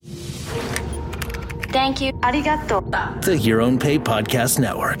Thank you. Arigato. The Your Own Pay Podcast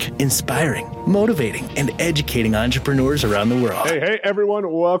Network, inspiring, motivating, and educating entrepreneurs around the world. Hey,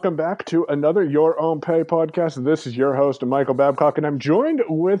 everyone. Welcome back to another Your Own Pay podcast. This is your host, Michael Babcock, and I'm joined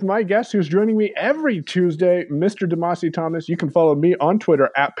with my guest who's joining me every Tuesday, Mr. Damasi Thomas. You can follow me on Twitter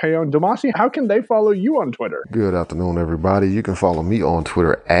at Payon. Damasi, how can they follow you on Twitter? Good afternoon, everybody. You can follow me on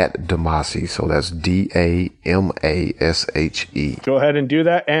Twitter at Damasi. So that's DAMASHE. Go ahead and do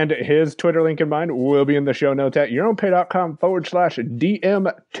that. And his Twitter link in mind will be in the show notes at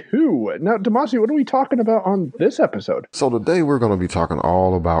yourownpay.com/DM2. Now, Damasi, what are we talking about on this episode? So today we're going to be talking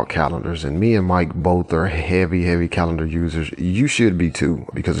all about calendars, and me and Mike both are heavy calendar users. You should be too,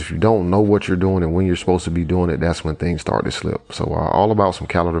 because if you don't know what you're doing and when you're supposed to be doing it, that's when things start to slip. So all about some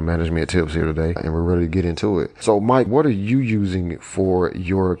calendar management tips here today, and we're ready to get into it. So Mike, what are you using for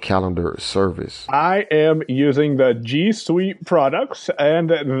your calendar service? I am using the G Suite products, and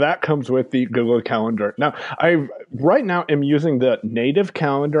that comes with the Google Calendar. Now, I right now am using the native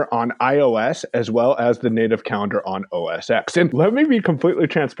calendar on iOS as well as the native calendar on OS X. And let me be completely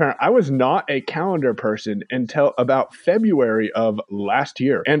transparent. I was not a calendar person until about February of last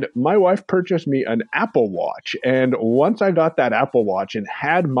year. And my wife purchased me an Apple Watch. And once I got that Apple Watch and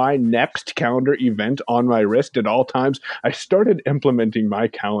had my next calendar event on my wrist at all times, I started implementing my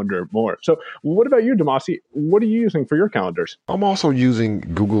calendar more. So what about you, Damasi? What are you using for your calendars? I'm also using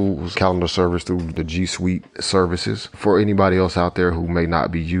Google's calendar service through the G Suite services. For anybody else out there who may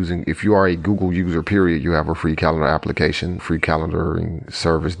not be using, if you are a Google user, period, you have a free calendar application, free calendaring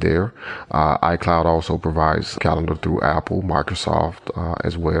service there. iCloud also provides calendar through Apple, Microsoft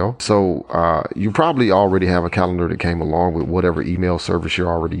as well. So you probably already have a calendar that came along with whatever email service you're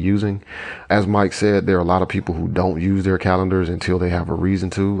already using. As Mike said, there are a lot of people who don't use their calendars until they have a reason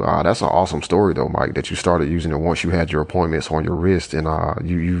to. That's an awesome story though, Mike, that you started using it once you had your appointments on your wrist, and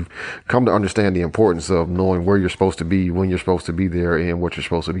you've come to understand the importance of knowing where you're supposed to be, when you're supposed to be there, and what you're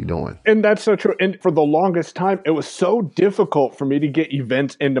supposed to be doing. And that's so true. And for the longest time, it was so difficult for me to get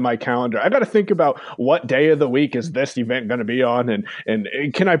events into my calendar. I got to think about what day of the week is this event going to be on, and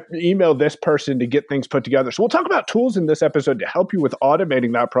can I email this person to get things put together? So we'll talk about tools in this episode to help you with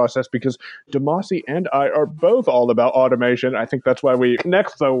automating that process, because Damasi and I are both all about automation. I think that's why we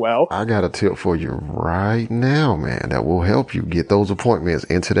connect so well. I got a tip for you right now, man, that will help you get those appointments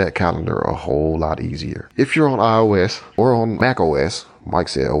into that calendar a whole lot easier. If you're on iOS or on Mac OS, Mike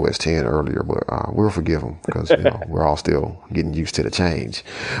said OS 10 earlier, but we'll forgive him because we're all still getting used to the change.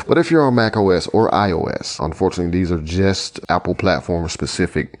 But if you're on Mac OS or iOS, unfortunately, these are just Apple platform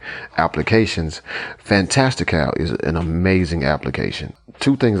specific applications. Fantastical is an amazing application.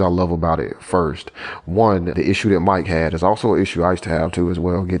 Two things I love about it. First, one, the issue that Mike had is also an issue I used to have too as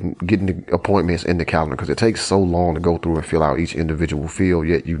well, getting the appointments in the calendar, because it takes so long to go through and fill out each individual field,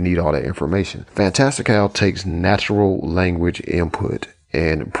 yet you need all that information. Fantastical takes natural language input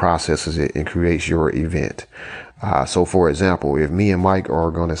and processes it and creates your event. So for example, if me and Mike are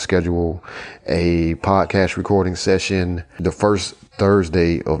going to schedule a podcast recording session the first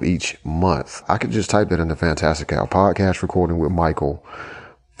Thursday of each month, I could just type that into Fantastical, podcast recording with Michael,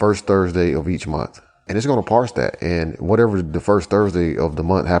 first Thursday of each month. And it's going to parse that. And whatever the first Thursday of the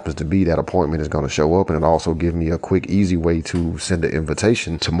month happens to be, that appointment is going to show up. And it'll also give me a quick, easy way to send an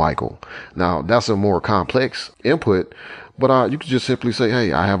invitation to Michael. Now, that's a more complex input, but you could just simply say,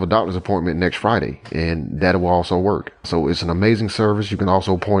 hey, I have a doctor's appointment next Friday, and that will also work. So it's an amazing service. You can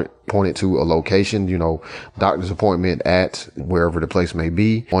also point it to a location, doctor's appointment at wherever the place may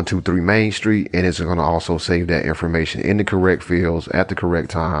be, 123 Main Street, and it's going to also save that information in the correct fields at the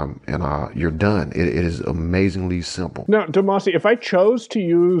correct time, and you're done. It is amazingly simple. Now, Damasi, if I chose to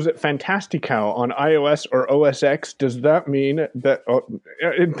use Fantastical on iOS or OS X, does that mean that, or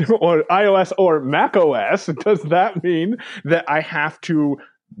iOS or Mac OS, does that mean that I have to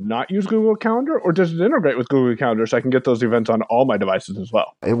not use Google Calendar, or does it integrate with Google Calendar so I can get those events on all my devices as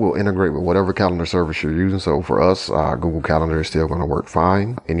well? It will integrate with whatever calendar service you're using. So for us, Google Calendar is still going to work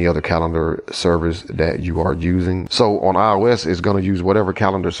fine. Any other calendar service that you are using. So on iOS, it's going to use whatever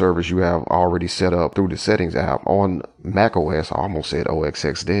calendar service you have already set up through the settings app. On Mac OS, I almost said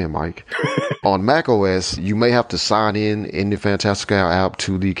OXX then, Mike. On Mac OS, you may have to sign in the Fantastical app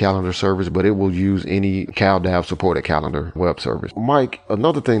to the calendar service, but it will use any CalDAV supported calendar web service. Mike,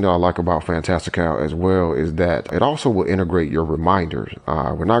 another thing that I like about Fantastical as well is that it also will integrate your reminders.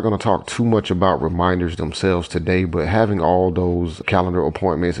 We're not going to talk too much about reminders themselves today, but having all those calendar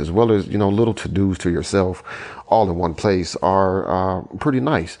appointments as well as, little to-dos to yourself all in one place are pretty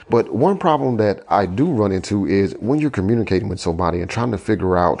nice. But one problem that I do run into is when you're communicating with somebody and trying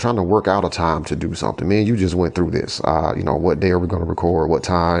to work out a time to do something. Man, you just went through this. What day are we going to record? What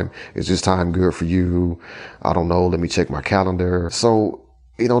time? Is this time good for you? I don't know. Let me check my calendar. So,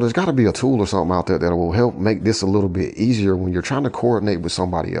 there's got to be a tool or something out there that will help make this a little bit easier when you're trying to coordinate with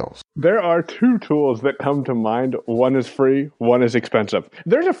somebody else. There are two tools that come to mind. One is free, one is expensive.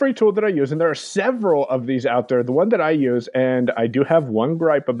 There's a free tool that I use, and there are several of these out there. The one that I use, and I do have one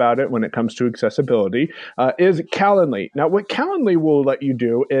gripe about it when it comes to accessibility, is Calendly. Now, what Calendly will let you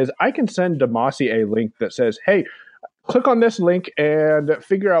do is I can send Demasi a link that says, hey, click on this link and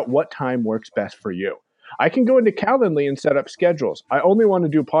figure out what time works best for you. I can go into Calendly and set up schedules. I only want to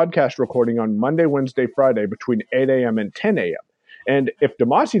do podcast recording on Monday, Wednesday, Friday between 8 a.m. and 10 a.m. And if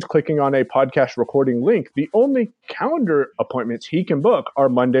Demasi's clicking on a podcast recording link, the only calendar appointments he can book are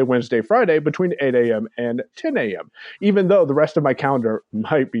Monday, Wednesday, Friday between 8 a.m. and 10 a.m., even though the rest of my calendar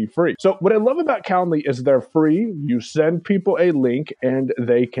might be free. So what I love about Calendly is they're free. You send people a link and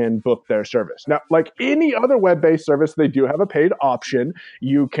they can book their service. Now, like any other web-based service, they do have a paid option.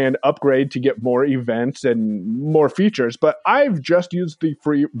 You can upgrade to get more events and more features, but I've just used the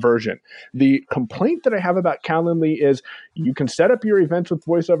free version. The complaint that I have about Calendly is you can set up your events with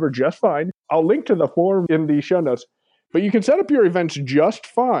VoiceOver just fine. I'll link to the form in the show notes, but you can set up your events just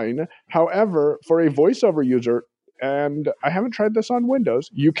fine. However, for a VoiceOver user, and I haven't tried this on Windows,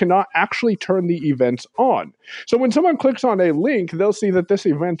 you cannot actually turn the events on. So when someone clicks on a link, they'll see that this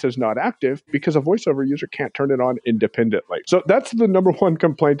event is not active because a VoiceOver user can't turn it on independently. So that's the number one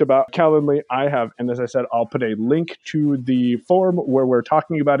complaint about Calendly I have. And as I said, I'll put a link to the forum where we're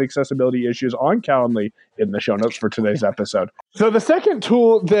talking about accessibility issues on Calendly in the show notes for today's episode. So the second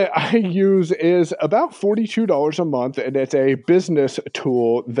tool that I use is about $42 a month, and it's a business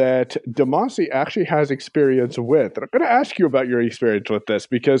tool that Demasi actually has experience with. And I'm going to ask you about your experience with this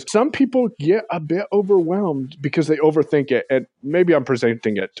because some people get a bit overwhelmed because they overthink it, and maybe I'm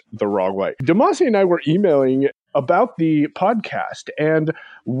presenting it the wrong way. Demasi and I were emailing about the podcast, and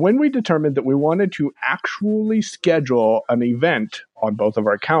when we determined that we wanted to actually schedule an event on both of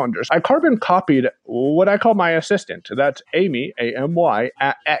our calendars, I carbon copied what I call my assistant. That's Amy, A-M-Y,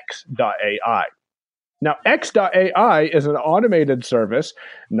 at x.ai. Now, x.ai is an automated service,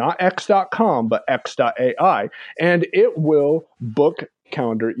 not x.com, but x.ai, and it will book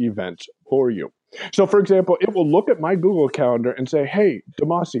calendar events for you. So, for example, it will look at my Google Calendar and say, hey,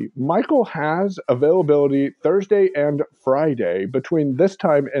 Demasi, Michael has availability Thursday and Friday between this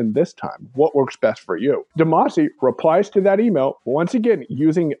time and this time. What works best for you? Demasi replies to that email, once again,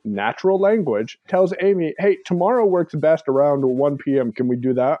 using natural language, tells Amy, hey, tomorrow works best around 1 p.m. Can we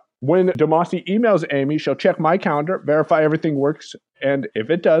do that? When Demasi emails Amy, she'll check my calendar, verify everything works, and if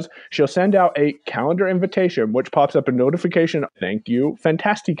it does, she'll send out a calendar invitation, which pops up a notification, thank you,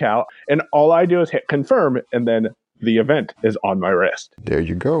 Fantastical, and all I do is hit confirm, and then the event is on my wrist. There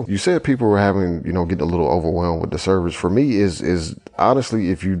you go. You said people were having, getting a little overwhelmed with the service. For me, is honestly,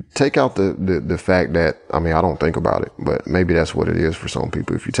 if you take out the fact that, I don't think about it, but maybe that's what it is for some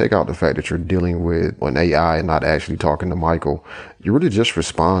people. If you take out the fact that you're dealing with an AI and not actually talking to Michael, you really just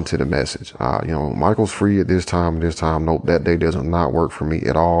respond to the message. Michael's free at this time and this time. Nope, that day does not work for me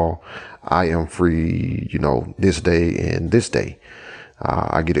at all. I am free, this day and this day.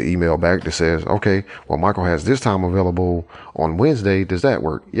 I get an email back that says, okay, well, Michael has this time available on Wednesday. Does that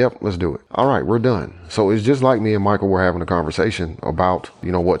work? Yep, let's do it. All right, we're done. So it's just like me and Michael were having a conversation about,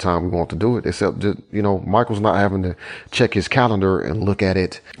 what time we want to do it, except just, Michael's not having to check his calendar and look at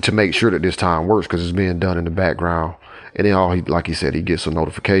it to make sure that this time works because it's being done in the background. And then like he said, he gets a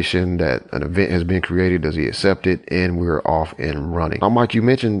notification that an event has been created. Does he accept it? And we're off and running. Now, Mike, you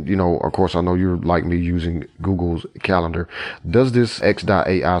mentioned, of course, I know you're like me using Google's calendar. Does this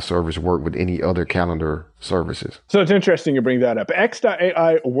X.ai service work with any other calendar services? So it's interesting you bring that up.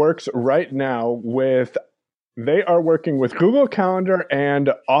 X.ai works right now with They are working with Google Calendar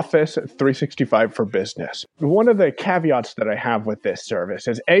and Office 365 for Business. One of the caveats that I have with this service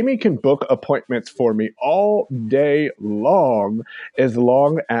is Amy can book appointments for me all day long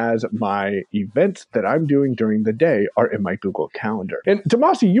as my events that I'm doing during the day are in my Google Calendar. And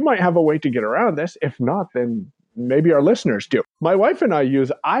Demasi, you might have a way to get around this. If not, then maybe our listeners do. My wife and I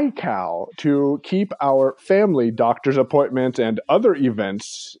use iCal to keep our family doctor's appointments and other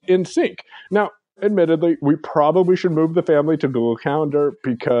events in sync. Now, admittedly, we probably should move the family to Google Calendar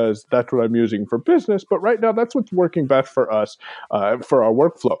because that's what I'm using for business. But right now, that's what's working best for us, for our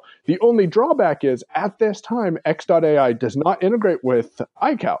workflow. The only drawback is at this time, X.AI does not integrate with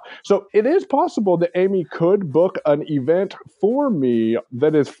iCal. So it is possible that Amy could book an event for me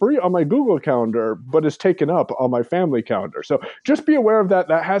that is free on my Google Calendar, but is taken up on my family calendar. So just be aware of that.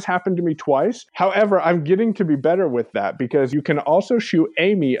 That has happened to me twice. However, I'm getting to be better with that because you can also shoot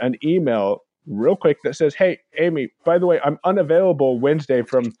Amy an email real quick that says, hey, Amy, by the way, I'm unavailable Wednesday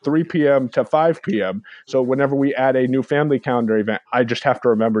from 3 p.m. to 5 p.m. So whenever we add a new family calendar event, I just have to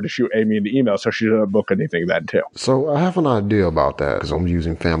remember to shoot Amy an email so she doesn't book anything then too. So I have an idea about that because I'm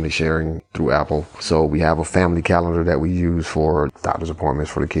using family sharing through Apple. So we have a family calendar that we use for doctor's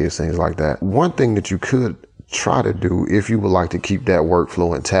appointments for the kids, things like that. One thing that you could try to do if you would like to keep that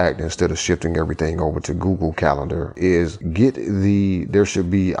workflow intact instead of shifting everything over to Google Calendar is there should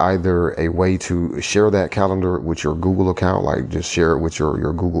be either a way to share that calendar with your Google account, like just share it with your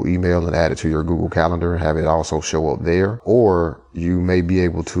Google email and add it to your Google Calendar and have it also show up there, or you may be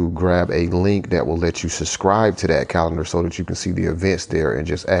able to grab a link that will let you subscribe to that calendar so that you can see the events there and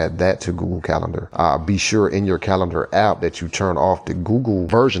just add that to Google Calendar. Be sure in your calendar app that you turn off the Google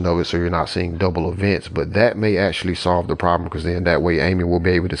version of it so you're not seeing double events, but that may actually solve the problem because then that way Amy will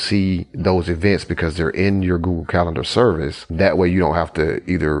be able to see those events because they're in your Google Calendar service. That way you don't have to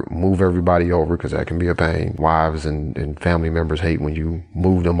either move everybody over because that can be a pain. Wives and family members hate when you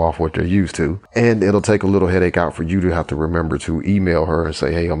move them off what they're used to. And it'll take a little headache out for you to have to remember to email her and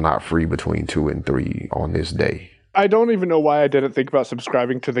say, hey, I'm not free between 2 and 3 on this day. I don't even know why I didn't think about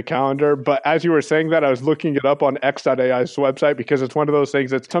subscribing to the calendar, but as you were saying that, I was looking it up on X.AI's website because it's one of those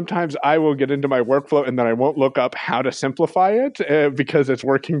things that sometimes I will get into my workflow and then I won't look up how to simplify it because it's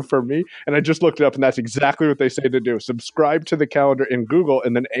working for me. And I just looked it up and that's exactly what they say to do. Subscribe to the calendar in Google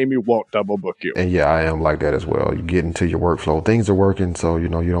and then Amy won't double book you. And yeah, I am like that as well. You get into your workflow. Things are working, so you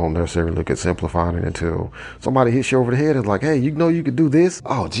don't necessarily look at simplifying it until somebody hits you over the head and is like, hey, you could do this?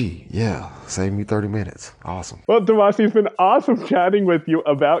 Oh, gee, yeah. Save me 30 minutes. Awesome. Well, Tomasi, it's been awesome chatting with you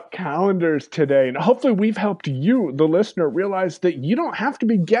about calendars today. And hopefully we've helped you, the listener, realize that you don't have to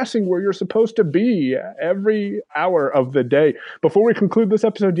be guessing where you're supposed to be every hour of the day. Before we conclude this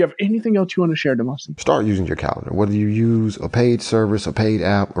episode, do you have anything else you want to share, Tomasi? Start using your calendar. Whether you use a paid service, a paid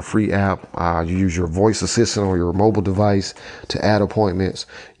app, or free app, you use your voice assistant or your mobile device to add appointments,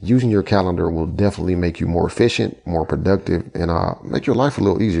 using your calendar will definitely make you more efficient, more productive, and make your life a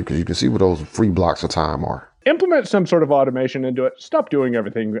little easier because you can see where those free blocks of time are. Implement some sort of automation into it. Stop doing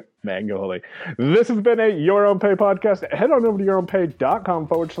everything manually. This has been a Your Own Pay podcast. Head on over to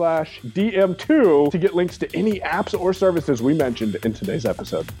yourownpay.com/DM2 to get links to any apps or services we mentioned in today's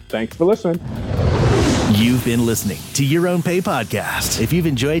episode. Thanks for listening. You've been listening to Your Own Pay podcast. If you've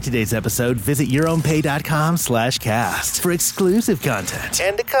enjoyed today's episode, visit yourownpay.com/cast for exclusive content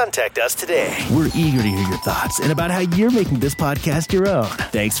and to contact us today. We're eager to hear your thoughts and about how you're making this podcast your own.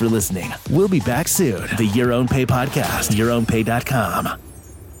 Thanks for listening. We'll be back soon. The Your Own Pay podcast, yourownpay.com.